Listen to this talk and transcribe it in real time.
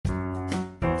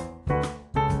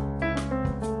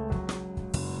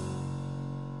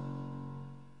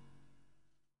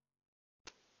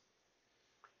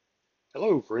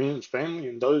Hello, friends, family,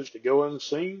 and those that go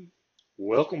unseen.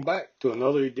 Welcome back to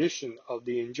another edition of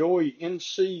the Enjoy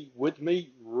NC with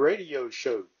Me radio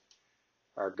show.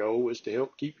 Our goal is to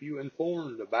help keep you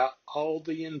informed about all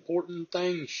the important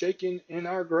things shaking in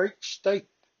our great state.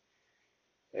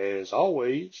 As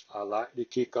always, I like to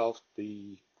kick off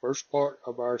the first part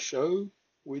of our show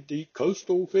with the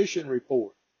Coastal Fishing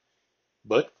Report.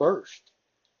 But first,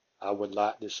 I would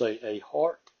like to say a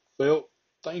heartfelt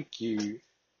thank you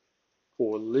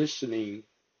for listening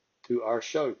to our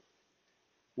show.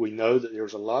 We know that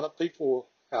there's a lot of people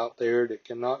out there that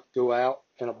cannot go out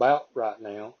and about right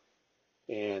now,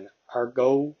 and our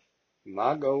goal,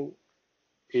 my goal,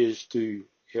 is to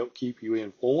help keep you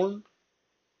informed,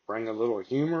 bring a little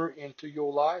humor into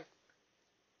your life,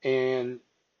 and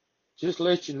just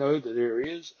let you know that there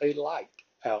is a light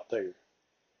out there.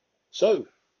 So,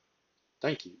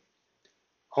 thank you.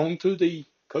 On to the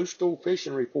Coastal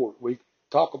Fishing Report. We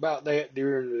talk about that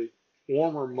during the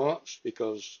warmer months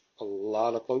because a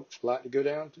lot of folks like to go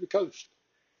down to the coast.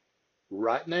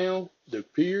 Right now, the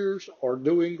piers are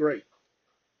doing great.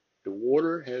 The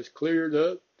water has cleared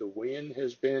up, the wind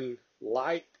has been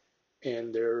light,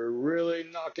 and they're really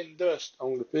knocking dust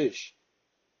on the fish.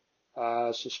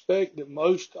 I suspect that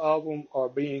most of them are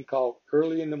being caught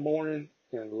early in the morning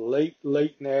and late in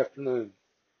the afternoon.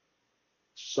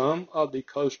 Some of the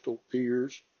coastal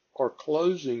piers are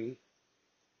closing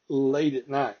late at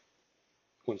night.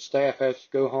 When staff has to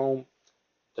go home,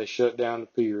 they shut down the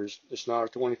piers. It's not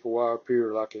a 24-hour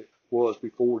pier like it was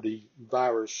before the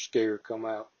virus scare come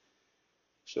out.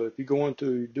 So if you're going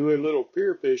to do a little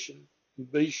pier fishing,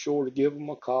 be sure to give them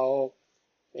a call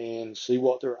and see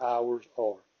what their hours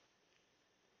are.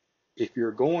 If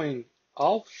you're going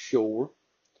offshore,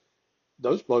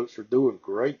 those boats are doing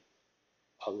great.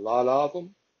 A lot of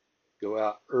them go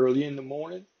out early in the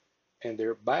morning and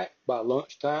they're back by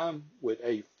lunchtime with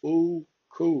a full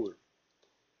cooler.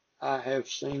 I have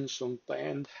seen some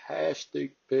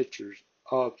fantastic pictures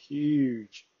of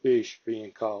huge fish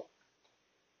being caught.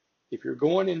 If you're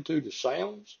going into the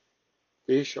sounds,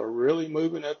 fish are really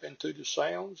moving up into the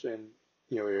sounds, and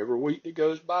every week that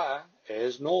goes by,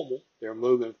 as normal, they're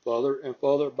moving further and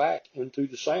further back into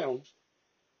the sounds.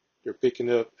 They're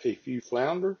picking up a few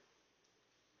flounder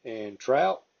and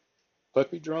trout,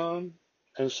 puppy drum,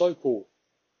 and so forth.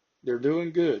 They're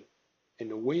doing good, and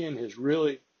the wind has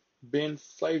really been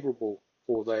favorable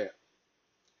for that.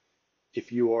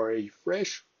 If you are a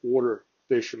freshwater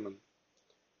fisherman,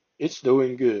 it's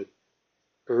doing good.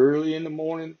 Early in the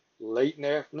morning, late in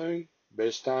the afternoon,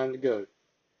 best time to go.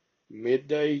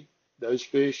 Midday, those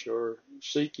fish are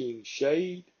seeking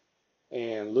shade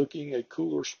and looking a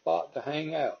cooler spot to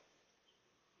hang out.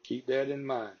 Keep that in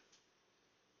mind.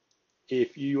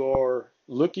 If you are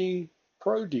looking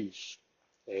produce,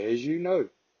 as you know,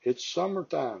 it's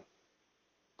summertime.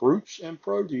 Fruits and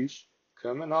produce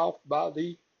coming off by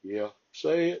the,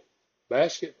 say it,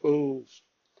 basketfuls.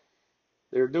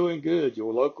 They're doing good.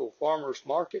 Your local farmer's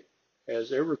market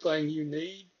has everything you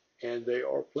need, and there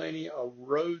are plenty of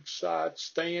roadside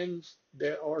stands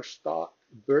that are stocked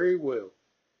very well.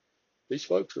 These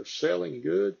folks are selling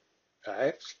good.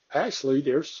 Actually,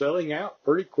 they're selling out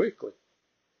pretty quickly.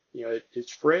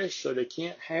 It's fresh, so they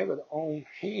can't have it on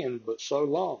hand but so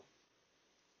long.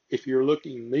 If you're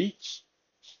looking meats,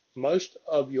 most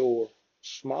of your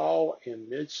small and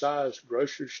mid-sized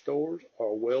grocery stores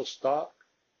are well stocked,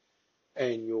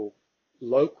 and your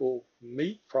local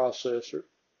meat processor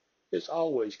has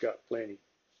always got plenty.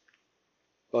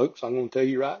 Folks, I'm going to tell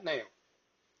you right now,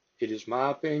 it is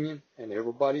my opinion, and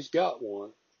everybody's got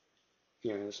one.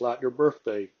 It's like their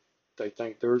birthday. They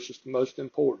think theirs is the most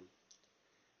important.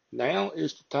 Now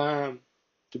is the time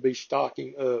to be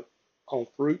stocking up on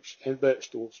fruits and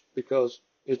vegetables because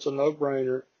it's a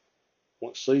no-brainer.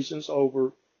 Once season's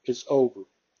over, it's over.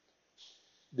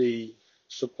 The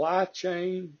supply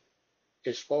chain,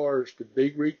 as far as the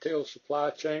big retail supply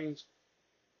chains,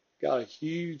 got a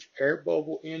huge air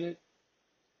bubble in it,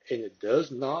 and it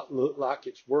does not look like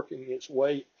it's working its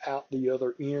way out the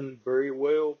other end very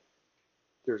well.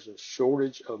 There's a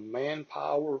shortage of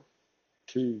manpower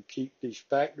to keep these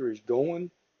factories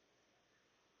going.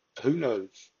 Who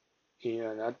knows?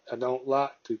 And I don't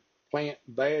like to plant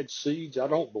bad seeds. I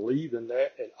don't believe in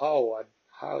that at all. I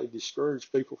highly discourage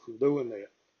people from doing that.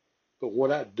 But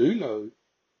what I do know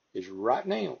is right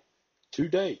now,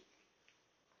 today,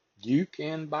 you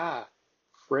can buy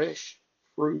fresh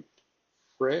fruit,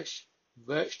 fresh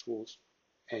vegetables,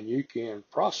 and you can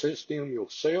process them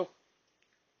yourself,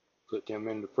 put them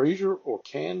in the freezer or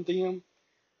can them,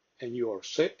 and you are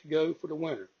set to go for the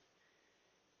winter.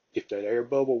 If that air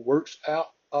bubble works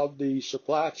out of the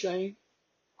supply chain,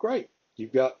 great.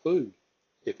 you've got food.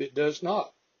 If it does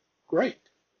not, great,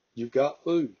 you've got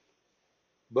food.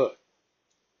 But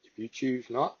if you choose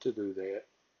not to do that,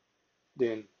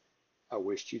 then I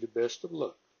wish you the best of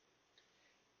luck.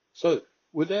 So,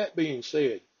 with that being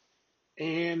said,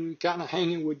 and kind of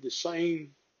hanging with the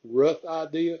same rough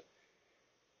idea,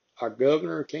 our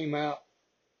governor came out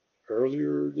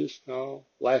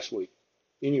last week.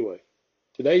 Anyway,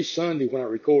 today's Sunday when I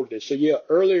recorded this. So yeah,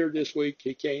 earlier this week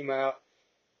he came out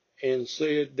and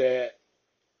said that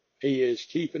he is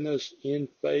keeping us in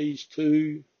phase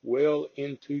 2 well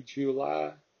into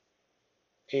July,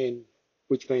 and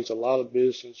which means a lot of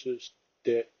businesses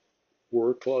that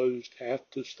were closed have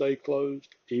to stay closed,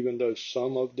 even though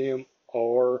some of them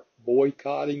are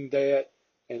boycotting that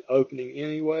and opening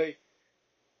anyway.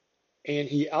 And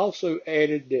he also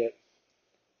added that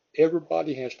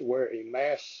everybody has to wear a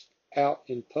mask out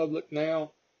in public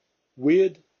now,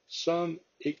 with some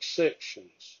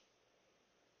exceptions.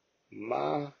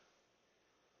 My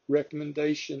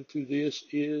recommendation to this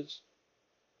is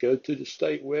go to the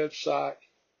state website,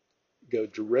 go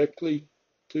directly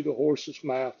to the horse's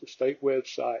mouth, the state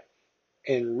website,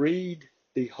 and read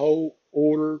the whole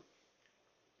order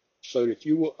so that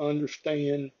you will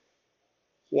understand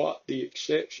what the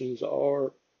exceptions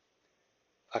are.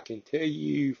 I can tell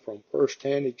you from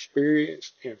firsthand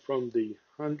experience and from the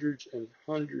hundreds and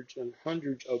hundreds and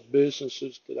hundreds of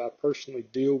businesses that I personally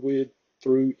deal with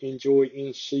through Enjoy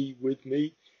NC with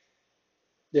me,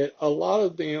 that a lot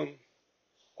of them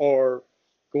are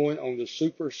going on the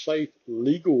super safe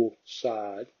legal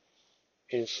side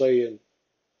and saying,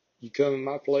 you come in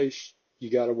my place,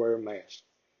 you got to wear a mask.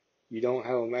 You don't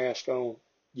have a mask on,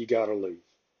 you got to leave.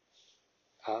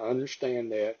 I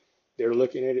understand that. They're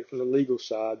looking at it from the legal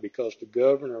side because the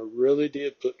governor really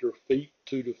did put their feet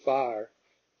to the fire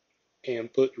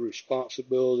and put the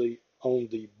responsibility on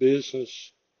the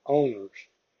business owners.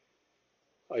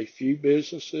 A few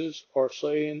businesses are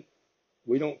saying,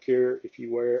 we don't care if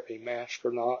you wear a mask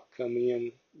or not, come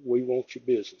in, we want your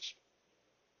business.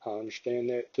 I understand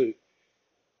that too.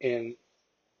 And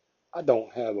I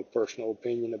don't have a personal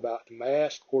opinion about the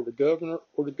mask or the governor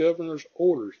or the governor's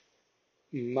orders.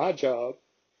 My job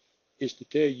is to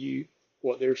tell you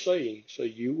what they're saying so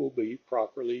you will be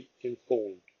properly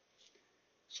informed.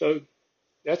 So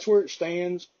that's where it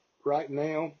stands right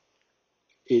now.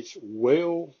 It's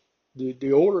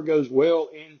the order goes well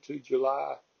into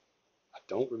July. I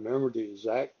don't remember the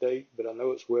exact date, but I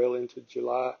know it's well into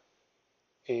July.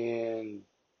 And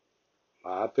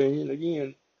my opinion,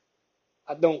 again,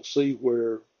 I don't see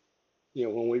where,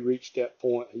 when we reach that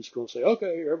point, he's going to say,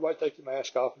 okay, everybody take your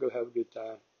mask off and go have a good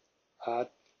time. I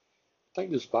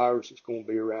think this virus is going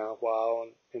to be around a while,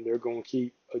 and they're going to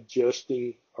keep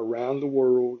adjusting around the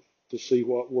world to see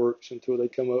what works until they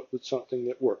come up with something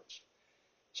that works.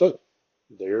 So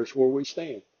there's where we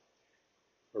stand.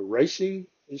 Racing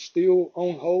is still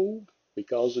on hold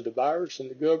because of the virus and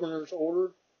the governor's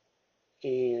order,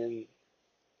 and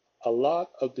a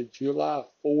lot of the July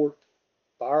 4th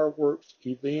fireworks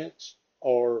events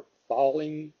are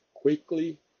falling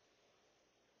quickly.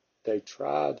 They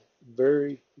tried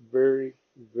very, very,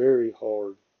 very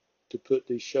hard to put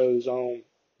these shows on.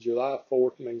 July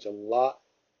 4th means a lot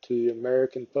to the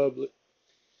American public,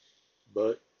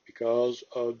 but because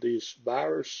of this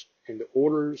virus and the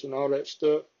orders and all that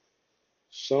stuff,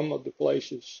 some of the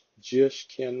places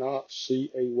just cannot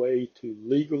see a way to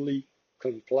legally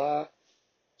comply,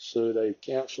 so they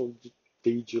canceled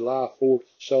the July 4th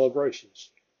celebrations.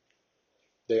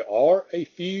 There are a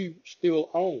few still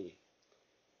on.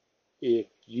 If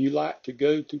you like to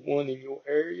go to one in your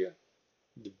area,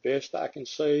 the best I can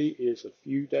say is a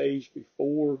few days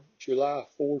before July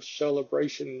 4th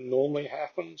celebration normally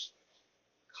happens,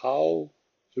 call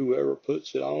whoever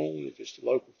puts it on, if it's the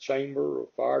local chamber or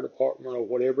fire department or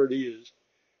whatever it is,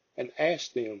 and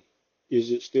ask them,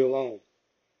 is it still on?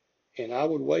 And I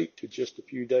would wait till just a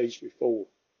few days before.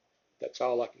 That's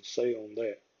all I can say on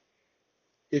that.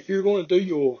 If you're going to do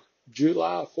your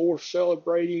July 4th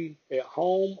celebrating at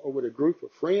home or with a group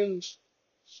of friends,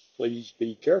 please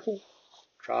be careful.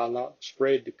 Try not to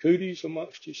spread the cooties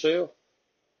amongst yourself.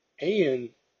 And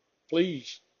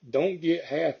please don't get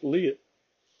half lit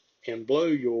and blow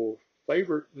your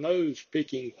favorite nose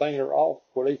picking finger off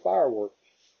with a firework.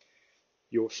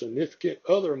 Your significant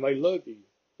other may love you,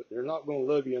 but they're not going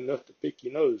to love you enough to pick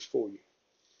your nose for you.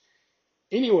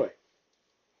 Anyway,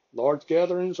 large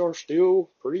gatherings are still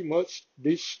pretty much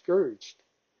discouraged.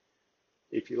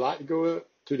 If you like to go up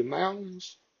to the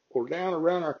mountains or down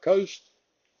around our coast,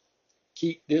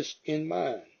 keep this in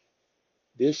mind.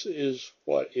 This is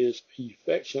what is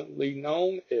affectionately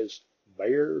known as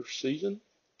bear season.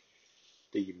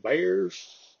 The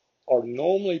bears are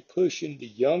normally pushing the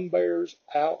young bears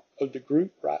out of the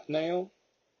group right now.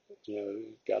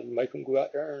 Got to make them go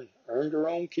out there and earn their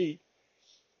own keep.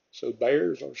 So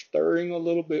bears are stirring a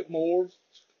little bit more.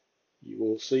 You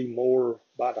will see more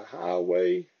by the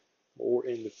highway, more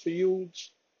in the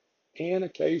fields, and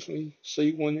occasionally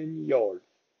see one in your yard.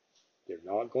 They're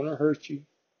not going to hurt you.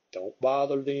 Don't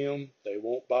bother them. They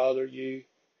won't bother you.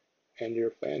 And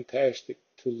they're fantastic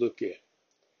to look at.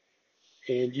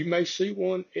 And you may see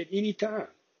one at any time,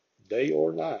 day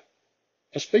or night.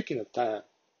 And speaking of time,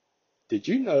 did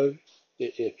you know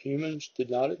that if humans did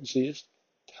not exist,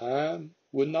 time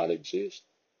would not exist?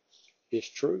 It's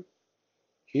true.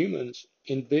 Humans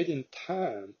invented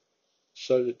time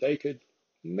so that they could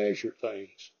measure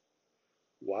things.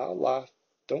 Wildlife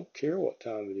don't care what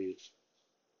time it is.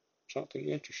 Something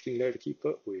interesting there to keep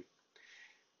up with.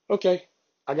 Okay,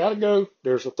 I gotta go.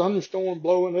 There's a thunderstorm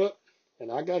blowing up,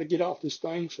 and I gotta get off this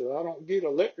thing so I don't get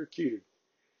electrocuted.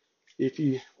 If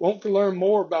you want to learn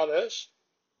more about us,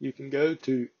 you can go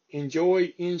to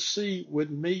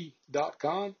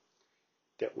enjoyncwithme.com.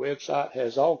 That website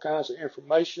has all kinds of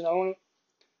information on it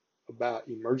about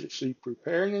emergency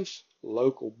preparedness,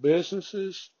 local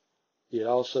businesses. It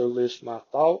also lists my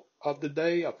thought of the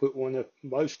day. I put one up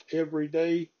most every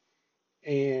day.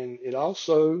 And it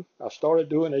also, I started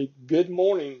doing a good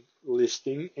morning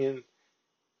listing and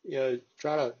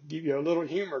try to give you a little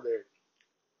humor there.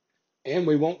 And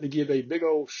we want to give a big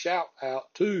old shout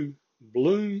out to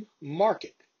Bloom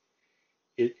Market.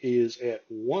 It is at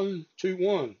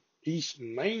 121 East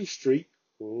Main Street,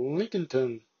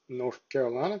 Lincolnton, North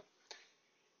Carolina.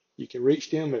 You can reach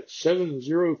them at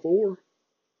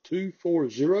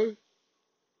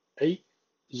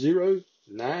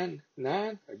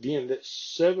 704-240-8099. Again,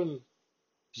 that's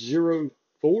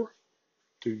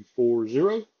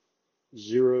 704-240-8099.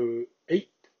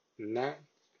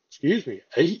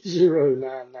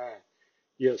 8099.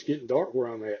 Yeah, it's getting dark where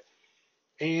I'm at.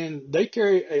 And they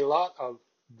carry a lot of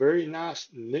very nice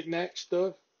knick-knack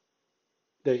stuff.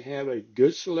 They have a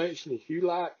good selection. If you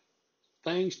like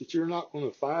things that you're not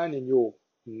going to find in your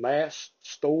mass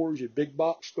stores, your big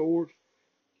box stores,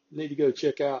 you need to go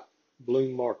check out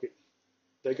Bloom Market.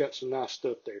 They got some nice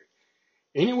stuff there.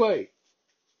 Anyway,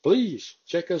 please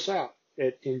check us out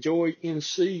at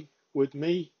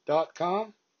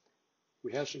enjoyncwithme.com.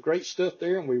 We have some great stuff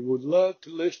there, and we would love to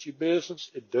list your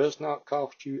business. It does not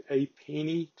cost you a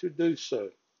penny to do so.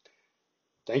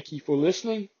 Thank you for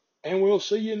listening, and we'll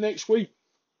see you next week.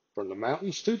 From the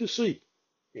mountains to the sea,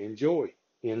 enjoy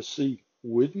NC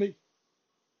with me.